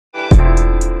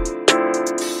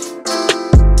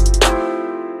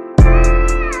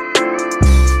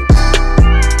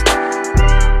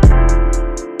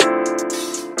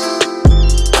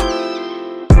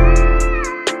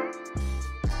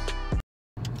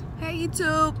Hey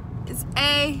YouTube, it's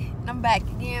A, and I'm back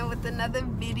again with another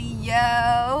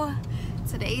video.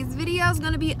 Today's video is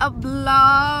gonna be a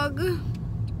vlog.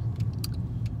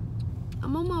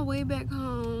 I'm on my way back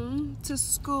home to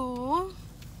school.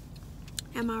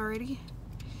 Am I ready?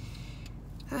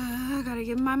 I gotta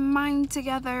get my mind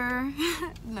together.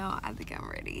 No, I think I'm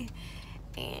ready.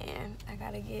 And I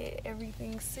gotta get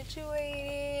everything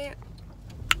situated.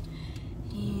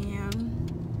 And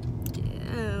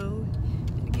yeah,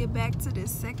 get back to the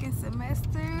second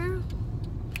semester,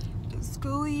 the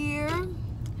school year.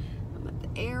 I'm at the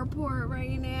airport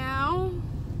right now.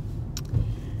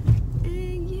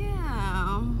 And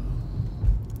yeah,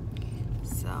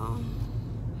 so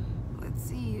let's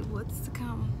see what's to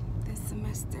come this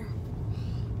semester.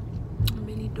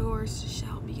 Many doors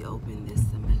shall be open this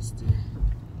semester.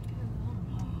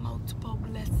 Multiple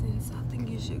blessings. I think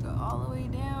you should go all the way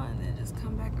down and then just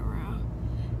come back around.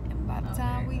 And by the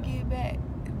time we get back,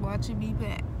 watch it be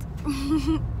packed.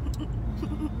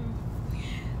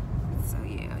 So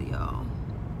yeah, y'all.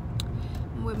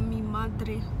 I'm with me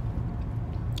madre.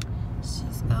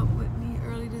 She's up with me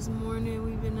early this morning.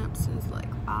 We've been up since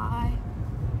like 5.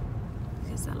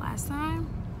 Because the last time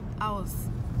I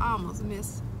almost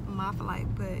missed my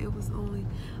flight, but it was only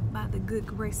by the good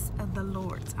grace of the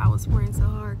Lord. I was praying so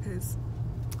hard because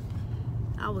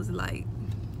I was like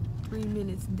 3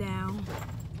 minutes down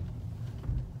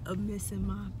of missing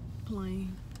my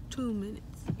plane. 2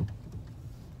 minutes.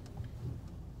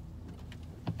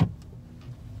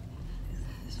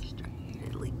 Straight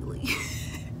illegally.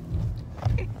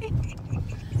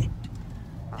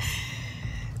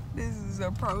 This is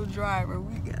a pro driver.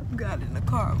 We got in the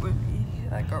car with me,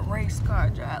 like a race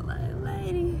car driver, like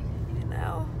lady, you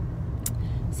know.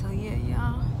 So yeah,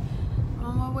 y'all, I'm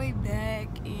on my way back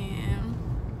and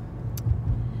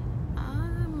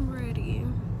I'm ready.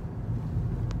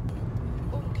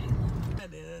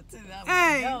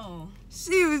 Hey,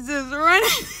 she was just running.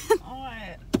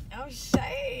 I'm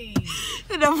shade.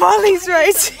 The police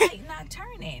race. Not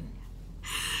turning.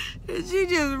 She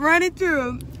just running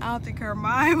through. I don't think her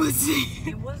mind was.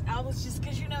 It was. I was just,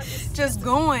 cause you know, just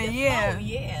going. Yeah. Oh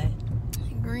yeah.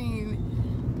 Green.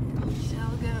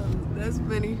 Shall go. That's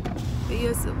funny. But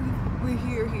yeah, so we're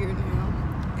here now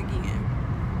again.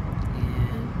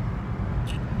 And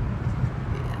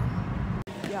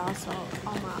yeah. Y'all saw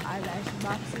all my eyelash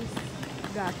boxes.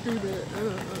 Got through the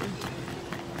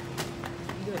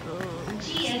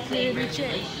TSA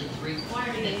regulations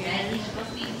require that baggage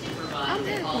must be supervised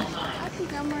at all times. I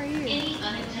think I'm right here. Any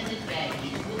unintended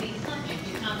baggage will be subject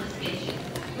to confiscation.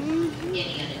 Any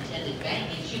unintended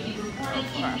baggage should be reported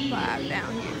immediately.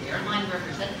 Down here. Airline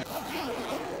representative.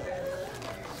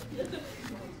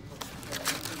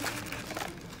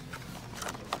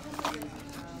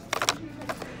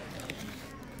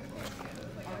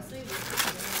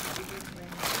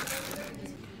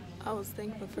 I was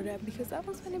thankful for that because I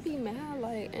was gonna be mad,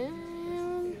 like,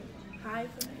 Hi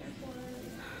from the airport.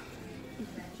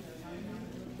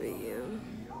 But yeah.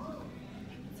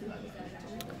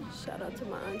 Shout out to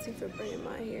my auntie for bringing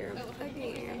my hair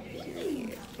again.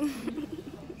 Period.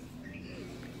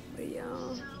 But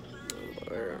y'all, I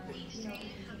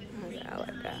got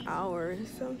like an hour or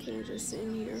something just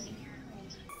in here.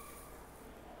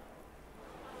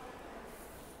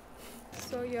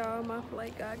 So y'all, my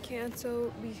flight got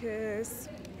canceled because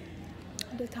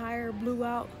the tire blew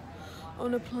out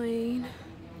on the plane.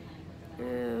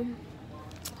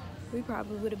 We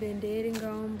probably would have been dead and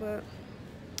gone, but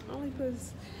only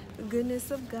because the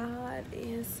goodness of God.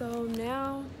 And so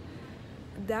now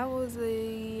that was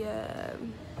a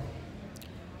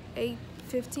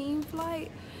 8:15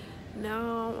 flight.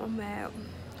 Now I'm at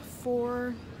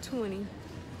 4:20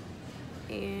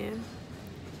 and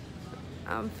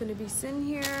I'm finna be sitting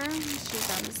here. She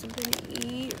got me something to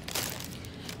eat.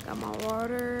 Got my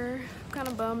water. I'm kind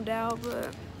of bummed out,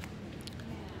 but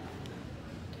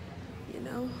you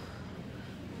know,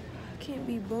 I can't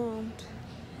be bummed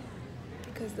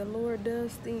because the Lord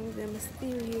does things in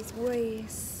mysterious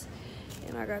ways.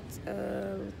 And I got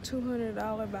a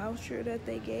 $200 voucher that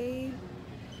they gave.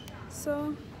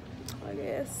 So I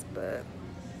guess, but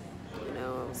you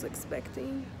know, I was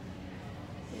expecting.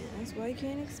 And that's why you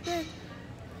can't expect.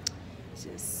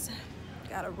 Just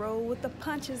gotta roll with the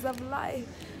punches of life.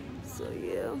 So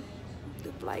yeah,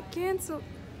 the flight canceled.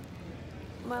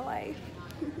 My life.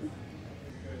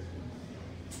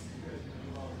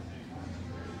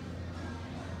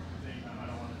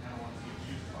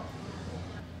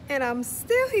 And I'm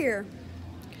still here.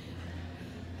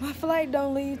 My flight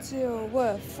don't leave till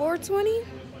what, 4:20?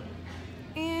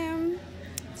 And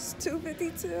it's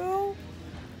 2:52.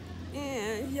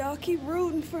 And y'all keep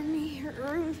rooting for me,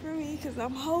 because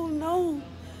I'm holding on.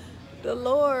 The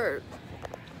Lord,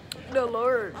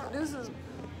 this is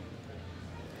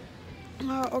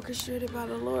orchestrated by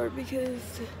the Lord, because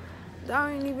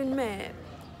I ain't even mad.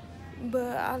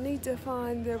 But I need to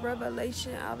find the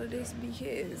revelation out of this,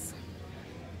 because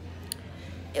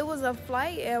it was a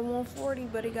flight at 1:40,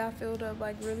 but it got filled up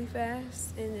like really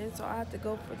fast, and then so I had to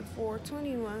go for the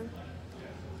 4:21.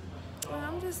 And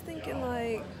I'm just thinking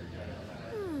like,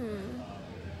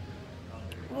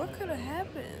 what could have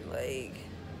happened? Like,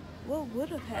 what would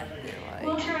have happened? Like,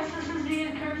 Wheelchair assistance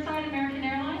needed curbside, American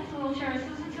Airlines. Wheelchair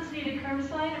assistance is needed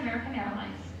curbside, American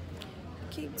Airlines.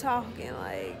 keep talking,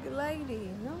 like, lady,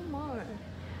 no more.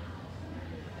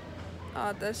 Oh,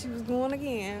 I thought she was going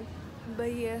again.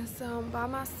 But yeah, so I'm by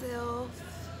myself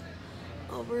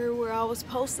over where I was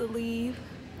supposed to leave,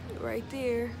 right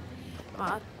there.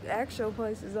 My actual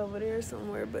place is over there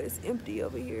somewhere, but it's empty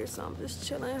over here, so I'm just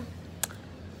chilling,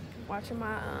 watching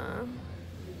my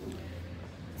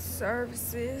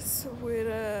services with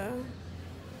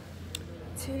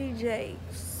Titty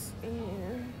Jakes,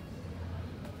 and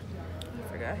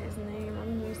I forgot his name, I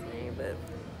knew his name, but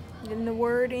getting the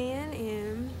word in,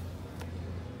 and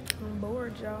I'm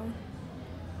bored, y'all.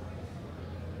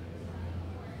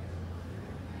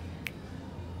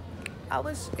 I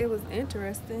wish it was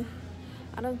interesting.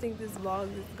 I don't think this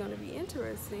vlog is gonna be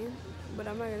interesting, but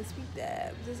I'm not gonna speak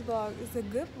that. This vlog is a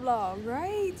good vlog,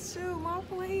 right? Shoot, my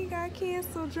plane got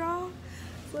canceled, y'all.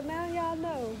 So now y'all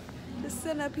know. Just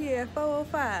sitting up here at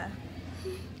 4:05.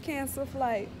 Cancel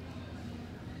flight.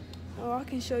 Oh, I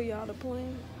can show y'all the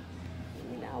plane.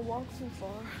 I mean, I walk too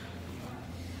far.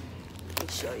 Let me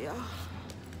show y'all.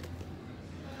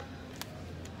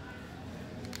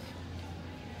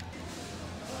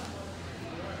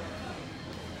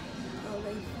 Oh,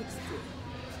 they fixed it.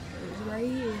 It was right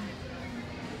here.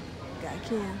 Got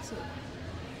canceled.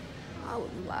 I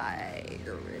was like,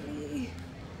 really?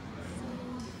 So,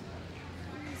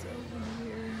 it's over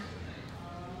here.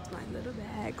 My little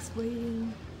bag's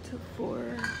waiting for,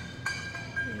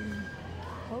 and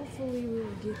hopefully we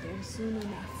will get there soon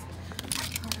enough.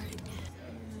 Alright.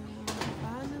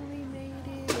 Finally made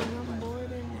it, and I'm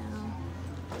boarding now.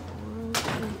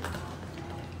 Okay.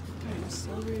 I'm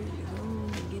so ready to go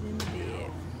home and get into bed.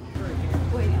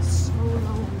 Wait so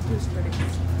long just for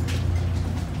this.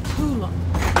 Too long.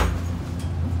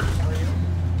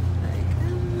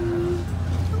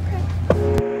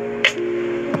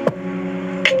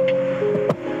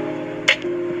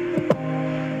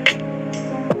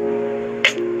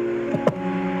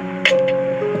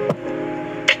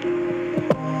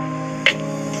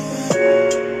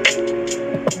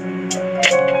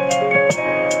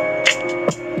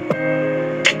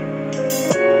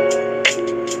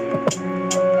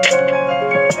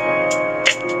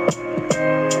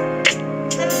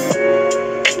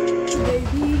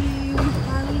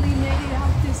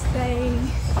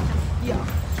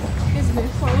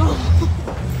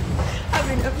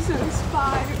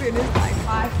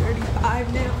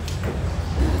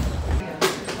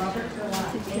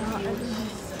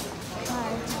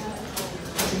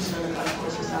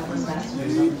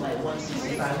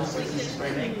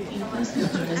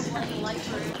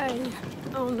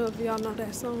 I don't know if y'all know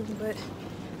that song, but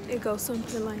it goes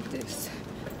something like this.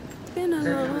 Been a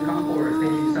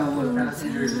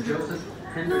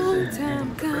long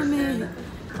time coming,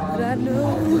 but I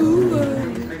know.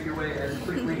 Make your way as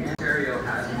quickly as Ontario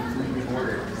has completely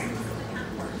boarded.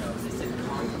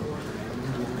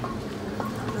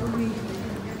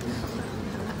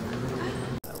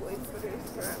 I'll wait for this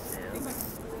crap now.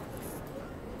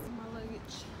 My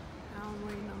luggage. I'm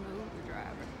waiting on the Uber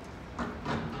driver.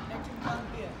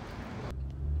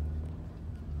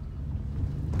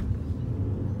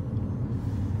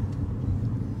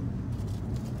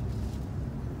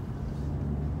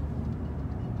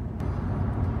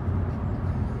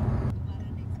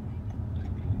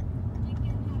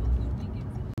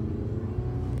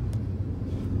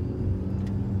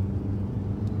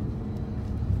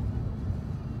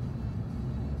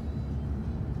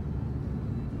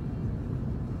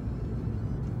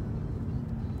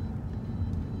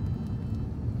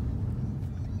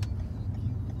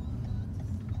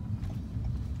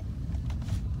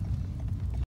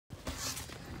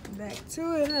 Back to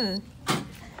it, huh?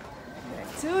 Back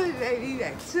to it, baby.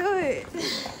 Back to it.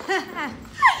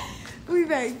 We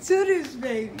back to this,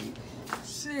 baby.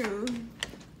 Shoot.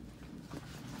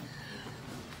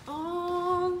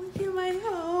 Oh, look at my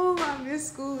home. I miss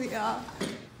school, y'all.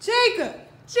 Jacob!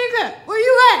 Jacob, where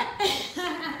you at?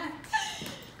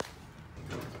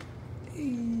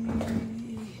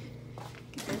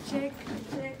 Get that check.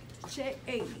 check.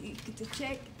 Hey, get the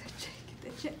check, get the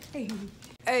check. Hey,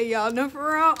 hey, y'all, no,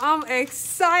 for real, I'm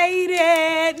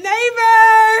excited.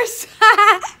 Neighbors!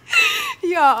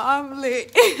 Y'all, I'm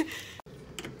lit.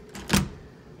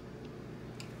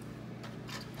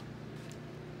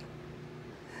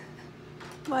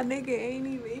 My nigga ain't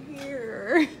even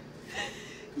here.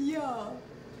 Yo.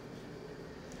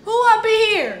 Who up in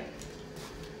here?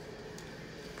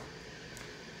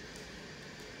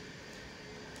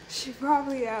 She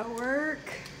probably at work.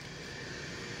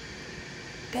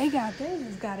 They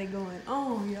just got it going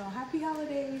on, y'all. Happy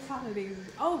holidays. Holidays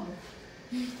is over.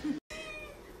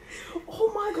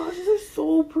 Oh my gosh, these are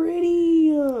so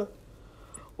pretty.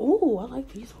 Oh, I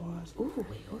like these ones. Oh,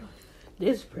 wait, hold on.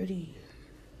 This is pretty.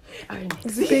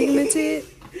 Is it pigmented?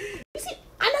 You see,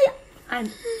 I know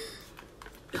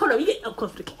hold on, you get up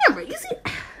close to the camera. You see?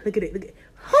 Look at it, look at it.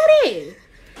 Hold it.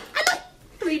 I know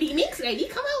 3D mix ready.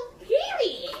 Come on.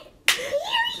 Period.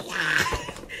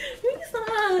 Mix on.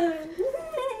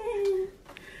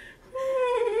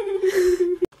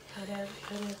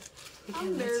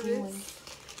 I'm nervous.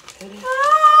 Get it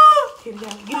out. Get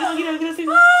it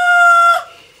out.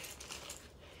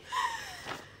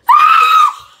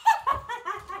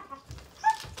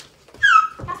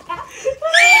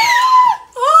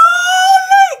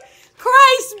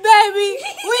 Christ, baby,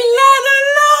 we love the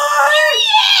Lord.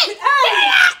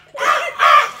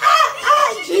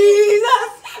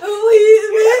 Jesus,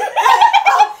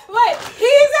 wait,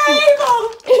 he's able.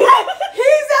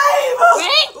 He's able.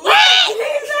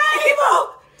 He's able.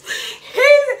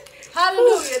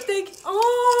 Hallelujah. Thank you.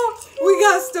 Oh, we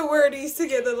got to wear these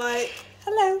together. Like,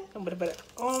 hello. I'm gonna put it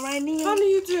on right now. How do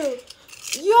you do?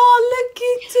 Y'all, look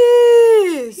at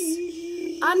this.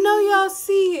 I know y'all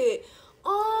see it.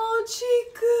 Oh,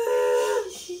 Chica.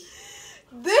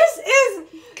 This is,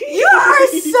 you are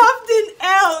something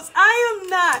else. I am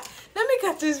not. Let me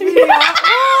cut this video.